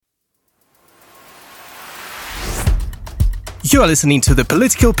You are listening to the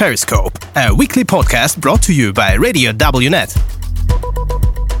Political Periscope, a weekly podcast brought to you by Radio WNet.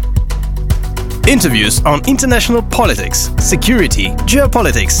 Interviews on international politics, security,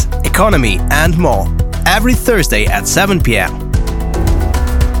 geopolitics, economy, and more. Every Thursday at 7 p.m.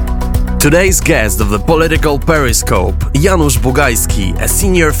 Today's guest of the Political Periscope, Janusz Bugajski, a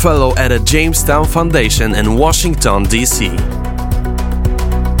senior fellow at the Jamestown Foundation in Washington, D.C.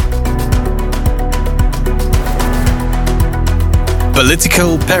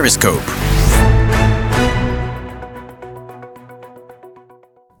 Political Periscope.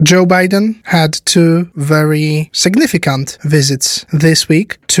 Joe Biden had two very significant visits this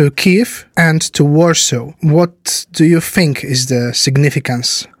week to Kyiv and to Warsaw. What do you think is the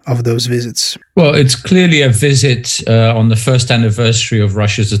significance of those visits? Well, it's clearly a visit on the first anniversary of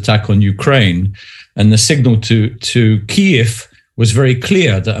Russia's attack on Ukraine, and the signal to Kyiv was very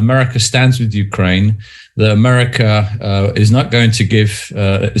clear that America stands with Ukraine, that America is not going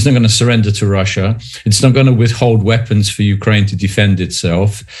to surrender to Russia. It's not going to withhold weapons for Ukraine to defend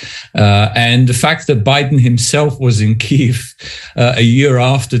itself. And the fact that Biden himself was in Kyiv a year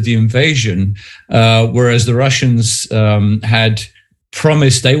after the invasion, whereas the Russians had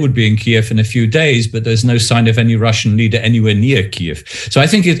promised they would be in Kyiv in a few days, but there's no sign of any Russian leader anywhere near Kyiv. So I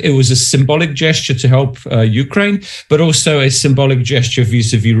think it was a symbolic gesture to help Ukraine, but also a symbolic gesture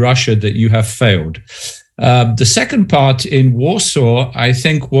vis-a-vis Russia that you have failed. The second part in Warsaw, I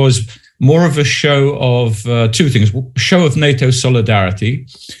think, was more of a show of two things. Show of NATO solidarity.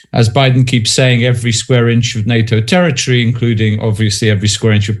 As Biden keeps saying, every square inch of NATO territory, including obviously every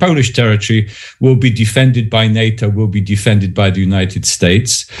square inch of Polish territory, will be defended by NATO, will be defended by the United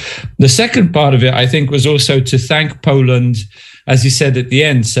States. The second part of it, I think, was also to thank Poland, as he said at the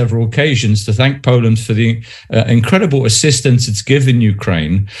end, several occasions, to thank Poland for the incredible assistance it's given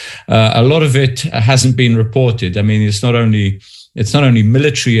Ukraine. A lot of it hasn't been reported. I mean, it's not only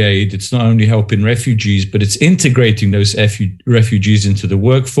military aid, it's not only helping refugees, but it's integrating those refugees into the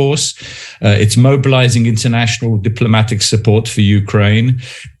workforce. It's mobilizing international diplomatic support for Ukraine.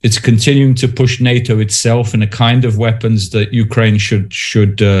 It's continuing to push NATO itself in a kind of weapons that Ukraine should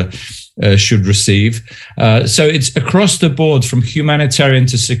receive. So it's across the board, from humanitarian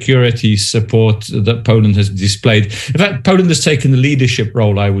to security support, that Poland has displayed. In fact, Poland has taken the leadership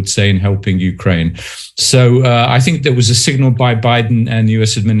role, I would say, in helping Ukraine. So I think there was a signal by Biden and the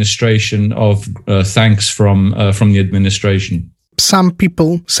US administration of thanks from the administration. Some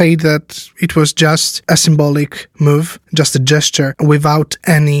people say that it was just a symbolic move, just a gesture, without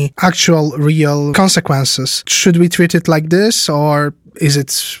any actual real consequences. Should we treat it like this, or is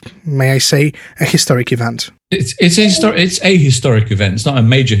it, may I say, a historic event? It's a historic event. It's not a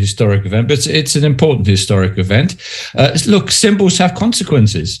major historic event, but it's an important historic event. Look, symbols have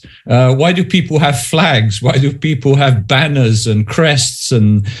consequences. Why do people have flags? Why do people have banners and crests?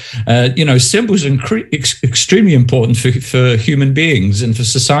 And symbols are extremely important for human beings and for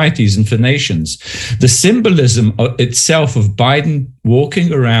societies and for nations. The symbolism itself of Biden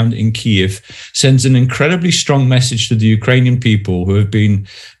walking around in Kyiv sends an incredibly strong message to the Ukrainian people who have been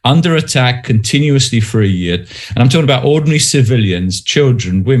under attack continuously for a year. And I'm talking about ordinary civilians,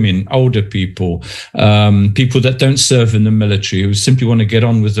 children, women, older people, people that don't serve in the military, who simply want to get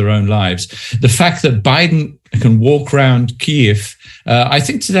on with their own lives. The fact that Biden can walk around Kyiv, I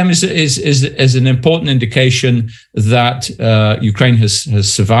think to them is an important indication that Ukraine has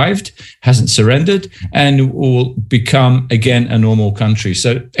survived, hasn't surrendered, and will become again a normal country.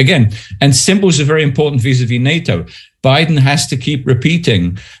 So again, and symbols are very important vis-a-vis NATO. Biden has to keep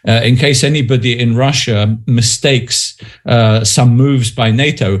repeating, in case anybody in Russia mistakes some moves by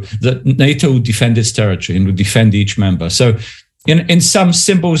NATO, that NATO will defend its territory and will defend each member. So in some,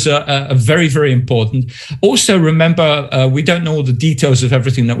 symbols are very, very important. Also, remember, we don't know all the details of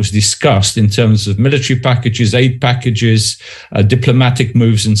everything that was discussed in terms of military packages, aid packages, diplomatic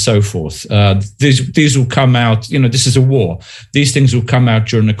moves, and so forth. These will come out, this is a war. These things will come out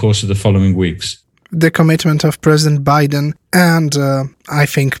during the course of the following weeks. The commitment of President Biden and I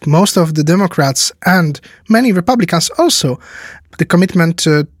think most of the Democrats and many Republicans also, the commitment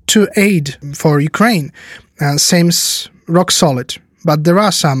to aid for Ukraine seems rock solid. But there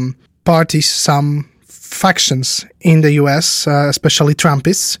are some parties, some factions in the US, especially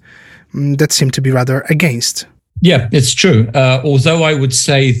Trumpists, that seem to be rather against. Yeah, it's true. Although I would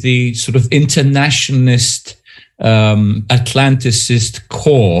say the sort of internationalist Atlanticist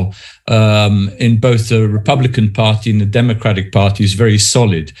core in both the Republican Party and the Democratic Party is very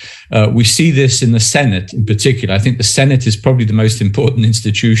solid. We see this in the Senate in particular. I think the Senate is probably the most important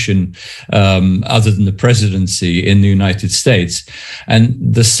institution other than the presidency in the United States. And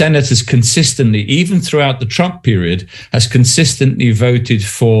the Senate has consistently, even throughout the Trump period, has consistently voted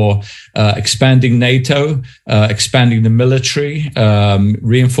for expanding NATO, expanding the military,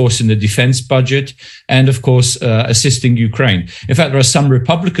 reinforcing the defense budget, and of course, assisting Ukraine. In fact, there are some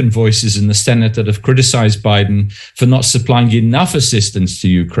Republican voices in the Senate that have criticized Biden for not supplying enough assistance to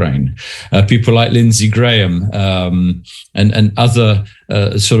Ukraine. People like Lindsey Graham and other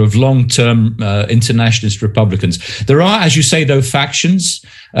sort of long-term internationalist Republicans. There are, as you say, though, factions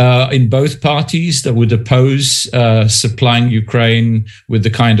in both parties that would oppose supplying Ukraine with the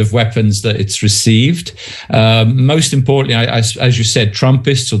kind of weapons that it's received. Most importantly, as you said,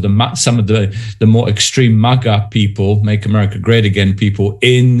 Trumpists or some of the more extreme MAGA people, Make America Great Again people,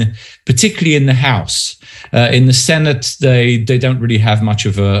 particularly in the House. In the Senate, they don't really have much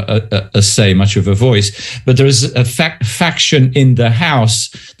of a say, much of a voice. But there is a faction in the House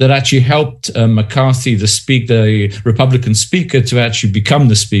that actually helped McCarthy, the Republican speaker, to actually become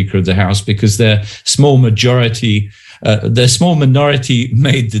the Speaker of the House, because their small minority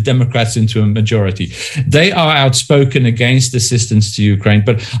made the Democrats into a majority. They are outspoken against assistance to Ukraine,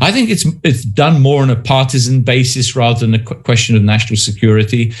 but I think it's done more on a partisan basis rather than a question of national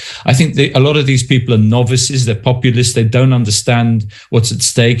security. I think a lot of these people are novices, they're populists, they don't understand what's at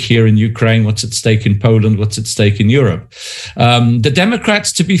stake here in Ukraine, what's at stake in Poland, what's at stake in Europe. The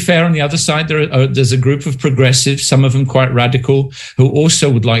Democrats, to be fair, on the other side, there's a group of progressives, some of them quite radical, who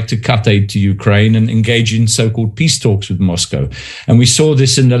also would like to cut aid to Ukraine and engage in so-called peace talks with Moscow. And we saw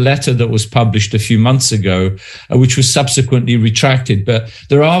this in the letter that was published a few months ago, which was subsequently retracted. But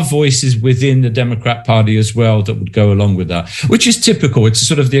there are voices within the Democrat Party as well that would go along with that, which is typical. It's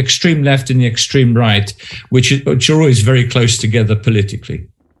sort of the extreme left and the extreme right, which are always very close together politically.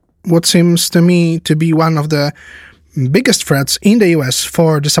 What seems to me to be one of the biggest threats in the US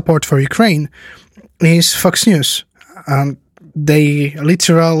for the support for Ukraine is Fox News. They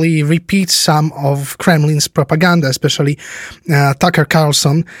literally repeat some of Kremlin's propaganda, especially Tucker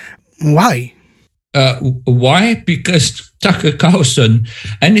Carlson. Why? Why? Because Tucker Carlson,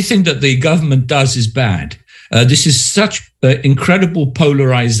 anything that the government does is bad. This is such incredible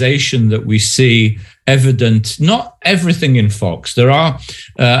polarization that we see evident, not everything in Fox. There are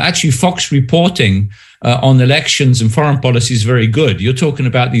actually Fox reporting on elections and foreign policy is very good. You're talking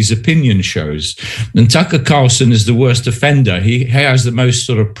about these opinion shows. And Tucker Carlson is the worst offender. He has the most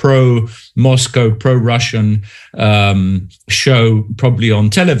sort of pro-Moscow, pro-Russian show probably on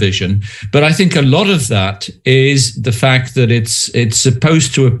television. But I think a lot of that is the fact that it's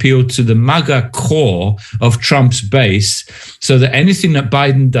supposed to appeal to the MAGA core of Trump's base, so that anything that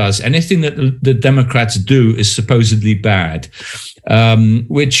Biden does, anything that the Democrats do is supposedly bad.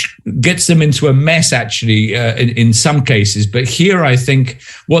 Which gets them into a mess, actually, in some cases. But here, I think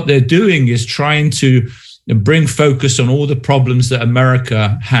what they're doing is trying to bring focus on all the problems that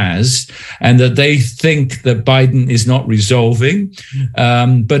America has and that they think that Biden is not resolving,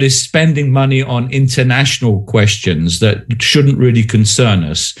 but is spending money on international questions that shouldn't really concern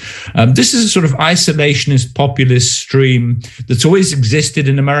us. This is a sort of isolationist populist stream that's always existed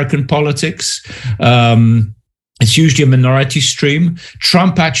in American politics. It's usually a minority stream.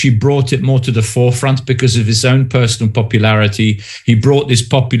 Trump actually brought it more to the forefront because of his own personal popularity. He brought this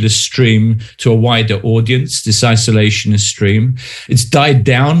populist stream to a wider audience, this isolationist stream. It's died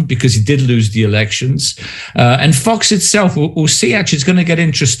down because he did lose the elections. And Fox itself, we'll see, actually, it's going to get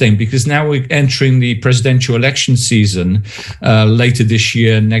interesting because now we're entering the presidential election season later this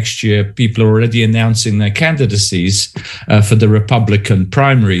year, next year. People are already announcing their candidacies for the Republican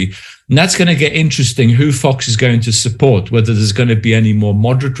primary. And that's going to get interesting, who Fox is going to support, whether there's going to be any more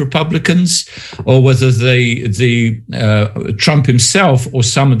moderate Republicans or whether Trump himself or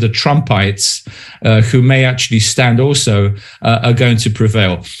some of the Trumpites who may actually stand also are going to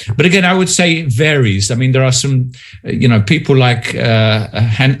prevail. But again, I would say it varies. I mean, there are some, people like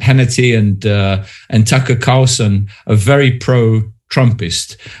Hannity and Tucker Carlson are very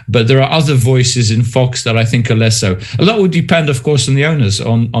pro-Trumpist, but there are other voices in Fox that I think are less so. A lot would depend, of course, on the owners,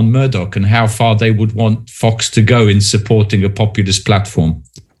 on Murdoch, and how far they would want Fox to go in supporting a populist platform.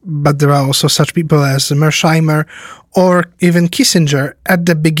 But there are also such people as Mearsheimer or even Kissinger at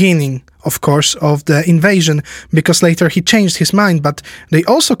the beginning, of course, of the invasion, because later he changed his mind, but they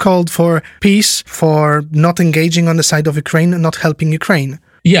also called for peace, for not engaging on the side of Ukraine and not helping Ukraine.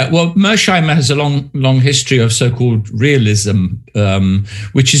 Yeah, well, Mersheimer has a long history of so-called realism,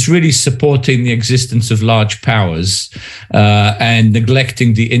 which is really supporting the existence of large powers and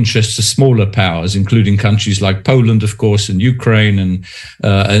neglecting the interests of smaller powers, including countries like Poland, of course, and Ukraine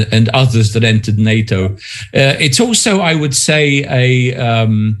and others that entered NATO. It's also, I would say, a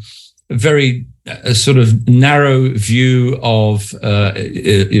very sort of narrow view of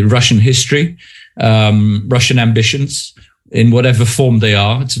Russian history, Russian ambitions, in whatever form they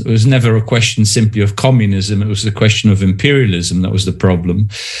are. It was never a question simply of communism. It was a question of imperialism. That was the problem.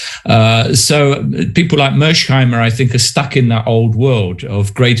 So people like Mersheimer, I think, are stuck in that old world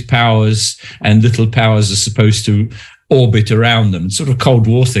of great powers and little powers are supposed to orbit around them. It's sort of Cold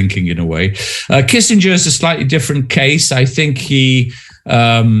War thinking in a way. Kissinger is a slightly different case. I think he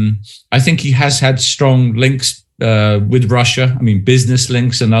has had strong links with Russia, I mean, business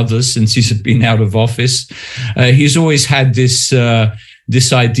links and others since he's been out of office. He's always had this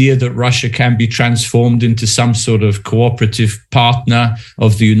idea that Russia can be transformed into some sort of cooperative partner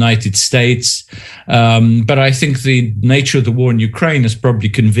of the United States. But I think the nature of the war in Ukraine has probably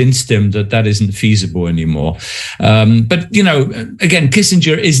convinced him that that isn't feasible anymore. But, again,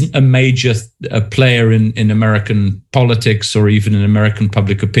 Kissinger isn't a major player in American politics or even in American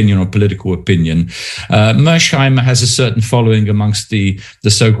public opinion or political opinion. Mersheimer has a certain following amongst the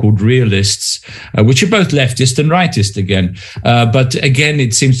so-called realists, which are both leftist and rightist again. But again,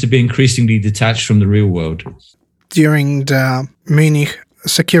 it seems to be increasingly detached from the real world. During the Munich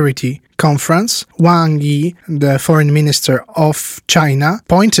Security Conference, Wang Yi, the foreign minister of China,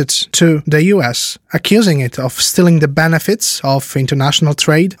 pointed to the US, accusing it of stealing the benefits of international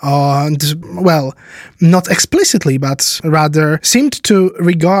trade, and, well, not explicitly, but rather seemed to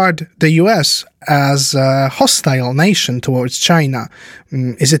regard the US as a hostile nation towards China.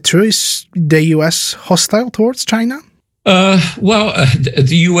 Is it true? Is the US hostile towards China?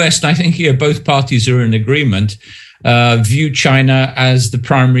 The US, and I think here both parties are in agreement, view China as the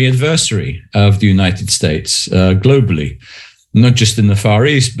primary adversary of the United States globally, not just in the Far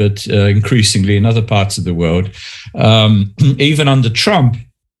East, but increasingly in other parts of the world. Even under Trump,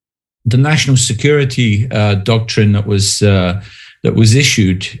 the national security doctrine that was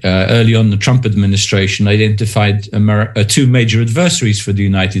issued early on in the Trump administration identified two major adversaries for the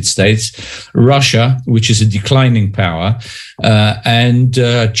United States: Russia, which is a declining power, and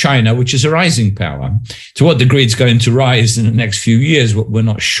China, which is a rising power. To what degree it's going to rise in the next few years, we're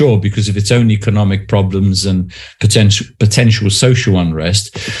not sure because of its own economic problems and potential social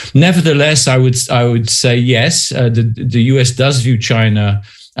unrest. Nevertheless, I would say yes, the US does view China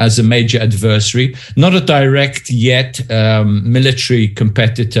as a major adversary, not a direct yet military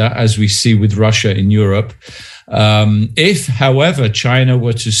competitor as we see with Russia in Europe. If, however, China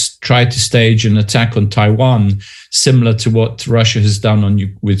were to try to stage an attack on Taiwan, similar to what Russia has done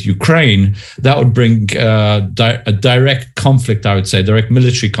with Ukraine, that would bring a direct conflict, I would say, direct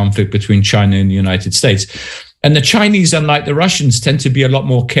military conflict between China and the United States. And the Chinese, unlike the Russians, tend to be a lot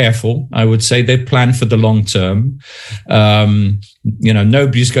more careful. I would say they plan for the long term.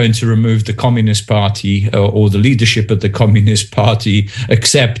 Nobody's going to remove the Communist Party or the leadership of the Communist Party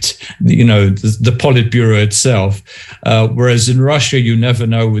except, the Politburo itself. Whereas in Russia, you never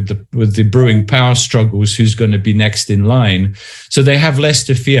know with the brewing power struggles who's going to be next in line. So they have less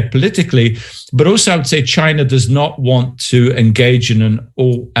to fear politically. But also, I would say China does not want to engage in an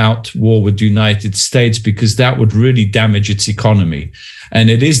all-out war with the United States because that would really damage its economy. And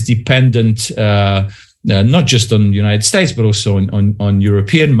it is dependent not just on the United States, but also on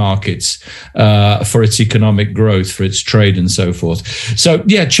European markets for its economic growth, for its trade and so forth. So,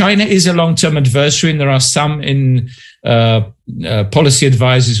 yeah, China is a long-term adversary, and there are some policy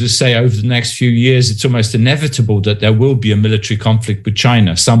advisors who say over the next few years, it's almost inevitable that there will be a military conflict with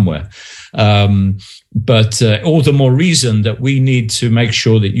China somewhere. But all the more reason that we need to make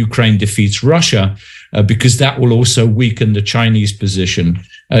sure that Ukraine defeats Russia, because that will also weaken the Chinese position.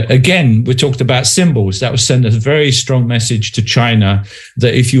 Again, we talked about symbols. That will send a very strong message to China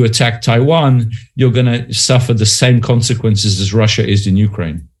that if you attack Taiwan, you're going to suffer the same consequences as Russia is in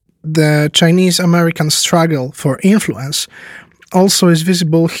Ukraine. The Chinese-American struggle for influence also is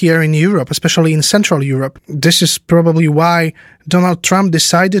visible here in Europe, especially in Central Europe. This is probably why Donald Trump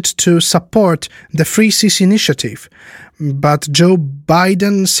decided to support the Free Seas Initiative. But Joe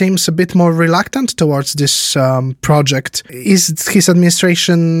Biden seems a bit more reluctant towards this project. Is his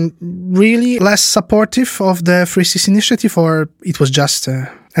administration really less supportive of the Free Seas Initiative, or it was just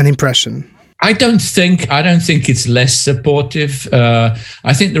an impression? I don't think it's less supportive.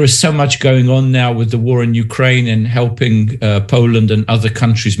 I think there is so much going on now with the war in Ukraine and helping Poland and other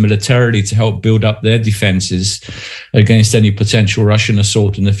countries militarily to help build up their defenses against any potential Russian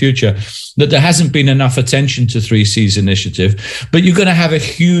assault in the future, that there hasn't been enough attention to Three Seas initiative. But you're going to have a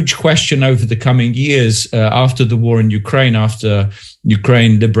huge question over the coming years after the war in Ukraine, after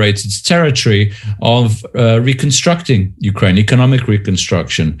Ukraine liberates its territory, of reconstructing Ukraine, economic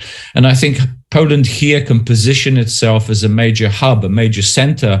reconstruction. And I think Poland here can position itself as a major hub, a major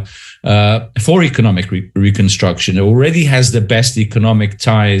center for economic reconstruction. It already has the best economic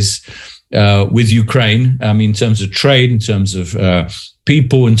ties with Ukraine, in terms of trade, in terms of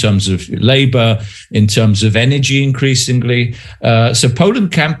people, in terms of labor, in terms of energy increasingly. So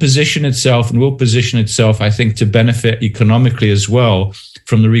Poland can position itself and will position itself, I think, to benefit economically as well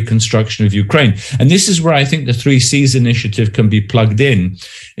from the reconstruction of Ukraine. And this is where I think the Three Seas initiative can be plugged in.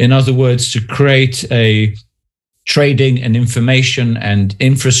 In other words, to create a trading and information and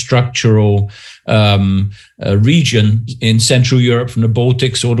infrastructural region in Central Europe, from the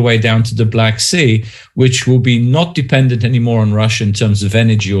Baltics all the way down to the Black Sea, which will be not dependent anymore on Russia in terms of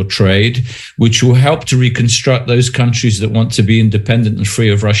energy or trade, which will help to reconstruct those countries that want to be independent and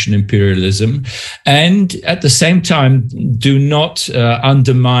free of Russian imperialism, and at the same time do not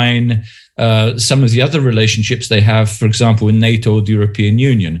undermine some of the other relationships they have, for example, in NATO or the European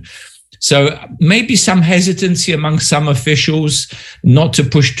Union. So maybe some hesitancy among some officials not to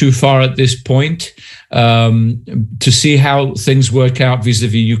push too far at this point, to see how things work out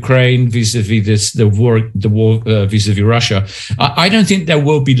vis-a-vis Ukraine, vis-a-vis the war vis-a-vis Russia. I don't think there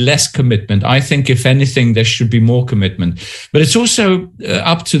will be less commitment. I think, if anything, there should be more commitment. But it's also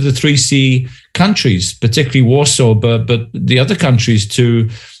up to the 3C countries, particularly Warsaw, but the other countries, to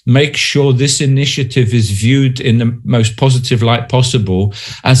make sure this initiative is viewed in the most positive light possible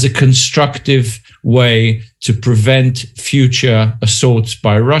as a constructive way to prevent future assaults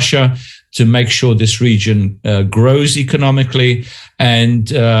by Russia, to make sure this region grows economically, and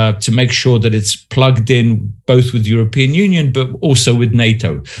to make sure that it's plugged in both with the European Union, but also with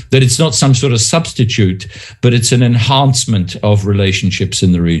NATO, that it's not some sort of substitute, but it's an enhancement of relationships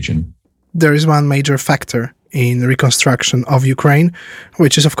in the region. There is one major factor in reconstruction of Ukraine,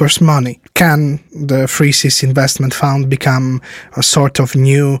 which is, of course, money. Can the Three Seas Investment Fund become a sort of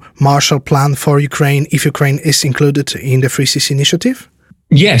new Marshall Plan for Ukraine if Ukraine is included in the Three Seas initiative?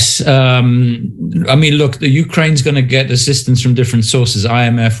 Yes. Look, the Ukraine's going to get assistance from different sources: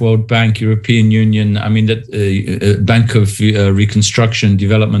 IMF, World Bank, European Union, the Bank of Reconstruction and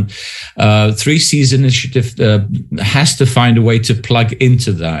Development. Three Seas initiative has to find a way to plug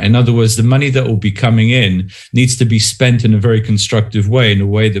into that. In other words, the money that will be coming in needs to be spent in a very constructive way, in a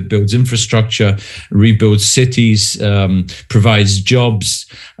way that builds infrastructure, rebuilds cities, provides jobs,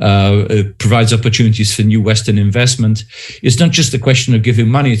 provides opportunities for new Western investment. It's not just a question of giving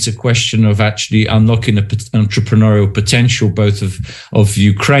money, it's a question of actually unlocking an entrepreneurial potential, both of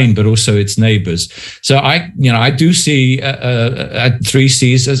Ukraine but also its neighbors. So I do see Three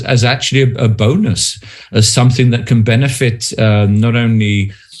Seas as actually a bonus, as something that can benefit not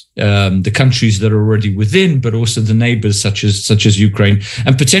only the countries that are already within, but also the neighbors such as Ukraine,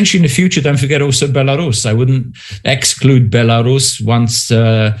 and potentially in the future, don't forget, also Belarus. I wouldn't exclude Belarus once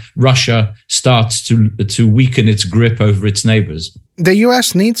Russia starts to weaken its grip over its neighbors. The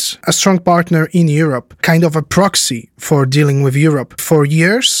US needs a strong partner in Europe, kind of a proxy for dealing with Europe. For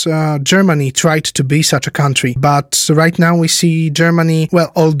years, Germany tried to be such a country, but right now we see Germany,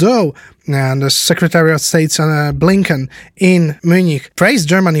 although the Secretary of State Blinken in Munich praised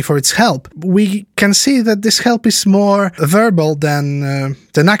Germany for its help, we can see that this help is more verbal than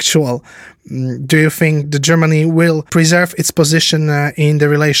actual. Do you think that Germany will preserve its position in the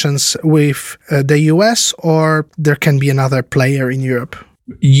relations with the US, or there can be another player in Europe?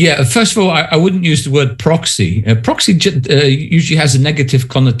 Yeah, first of all, I wouldn't use the word proxy. Proxy usually has a negative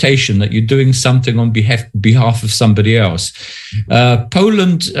connotation, that you're doing something on behalf of somebody else.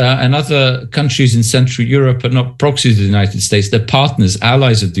 Poland and other countries in Central Europe are not proxies of the United States. They're partners,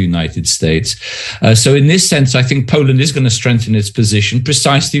 allies of the United States. So in this sense, I think Poland is going to strengthen its position,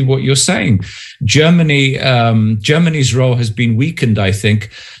 precisely what you're saying. Germany's role has been weakened, I think,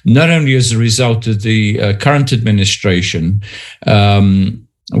 not only as a result of the current administration,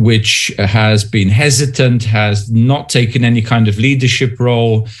 which has been hesitant, has not taken any kind of leadership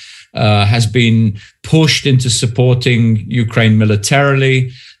role, has been pushed into supporting Ukraine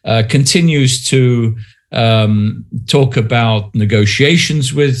militarily, continues to talk about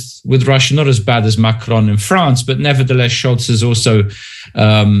negotiations with Russia, not as bad as Macron in France, but nevertheless, Scholz has also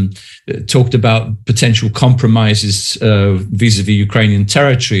talked about potential compromises vis-a-vis Ukrainian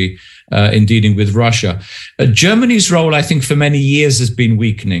territory in dealing with Russia. Germany's role, I think, for many years has been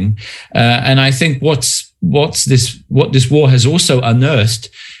weakening, and I think what this war has also unearthed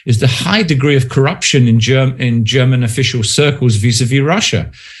is the high degree of corruption in German official circles vis-a-vis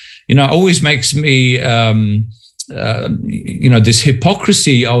Russia. It always makes me, this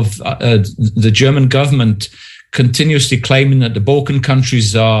hypocrisy of the German government continuously claiming that the Balkan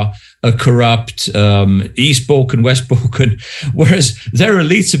countries are corrupt, East Balkan, West Balkan, whereas their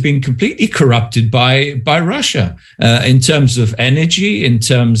elites have been completely corrupted by Russia in terms of energy, in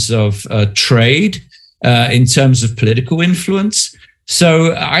terms of trade, in terms of political influence.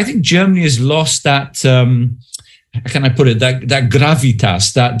 So I think Germany has lost that, how can I put it, that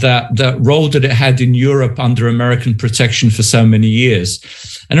gravitas, that role that it had in Europe under American protection for so many years.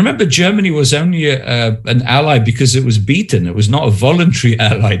 And remember, Germany was only an ally because it was beaten. It was not a voluntary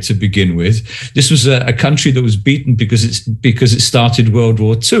ally to begin with. This was a country that was beaten because it started World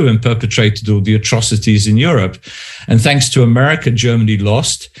War II and perpetrated all the atrocities in Europe. And thanks to America, Germany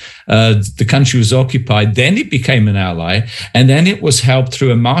lost. The country was occupied. Then it became an ally. And then it was helped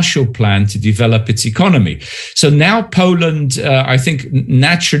through a Marshall Plan to develop its economy. So now Poland, I think,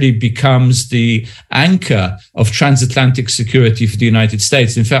 naturally becomes the anchor of transatlantic security for the United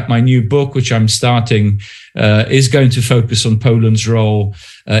States. In fact, my new book, which I'm starting, is going to focus on Poland's role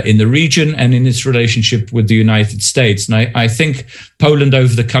in the region and in its relationship with the United States. And I think Poland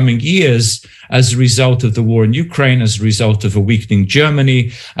over the coming years, as a result of the war in Ukraine, as a result of a weakening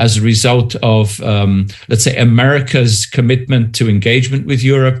Germany, as a result of, let's say, America's commitment to engagement with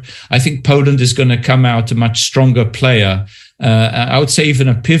Europe, I think Poland is going to come out a much stronger player. I would say even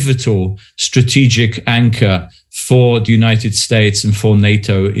a pivotal strategic anchor for the United States and for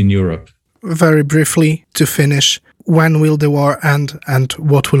NATO in Europe. Very briefly, to finish, when will the war end and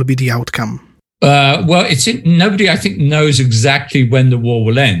what will be the outcome? Well, nobody, I think, knows exactly when the war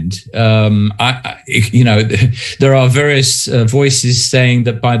will end. There are various voices saying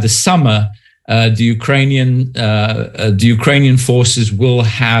that by the summer, the Ukrainian forces will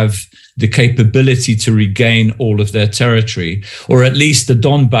have the capability to regain all of their territory, or at least the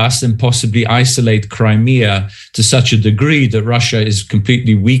Donbass, and possibly isolate Crimea to such a degree that Russia is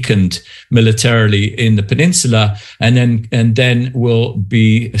completely weakened militarily in the peninsula, and then will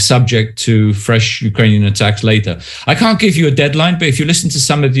be subject to fresh Ukrainian attacks later. I can't give you a deadline, but if you listen to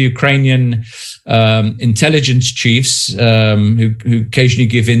some of the Ukrainian intelligence chiefs who occasionally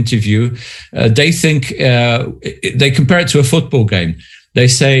give interview, they think they compare it to a football game. They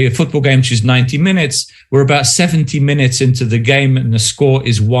say a football game which is 90 minutes, we're about 70 minutes into the game and the score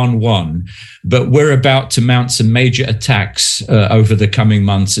is 1-1. But we're about to mount some major attacks over the coming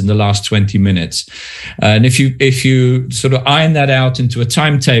months in the last 20 minutes. And if you sort of iron that out into a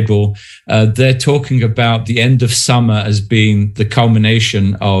timetable, they're talking about the end of summer as being the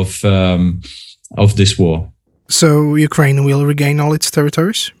culmination of this war. So Ukraine will regain all its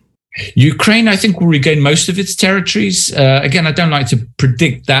territories? Ukraine, I think, will regain most of its territories. Again, I don't like to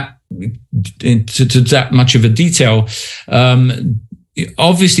predict that into that much of a detail.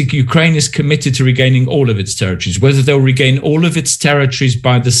 Obviously, Ukraine is committed to regaining all of its territories. Whether they'll regain all of its territories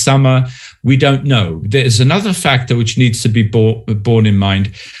by the summer, we don't know. There's another factor which needs to be borne in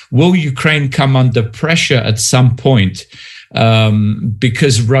mind. Will Ukraine come under pressure at some point?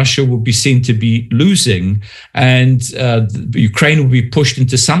 Because Russia will be seen to be losing, and Ukraine will be pushed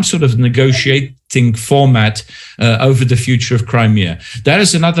into some sort of negotiating format over the future of Crimea. That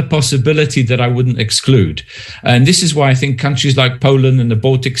is another possibility that I wouldn't exclude. And this is why I think countries like Poland and the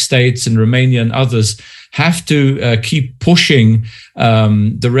Baltic states and Romania and others have to keep pushing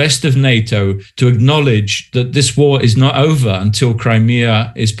the rest of NATO to acknowledge that this war is not over until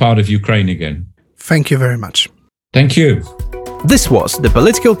Crimea is part of Ukraine again. Thank you very much. Thank you. This was The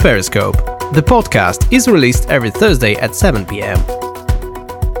Political Periscope. The podcast is released every Thursday at 7 p.m.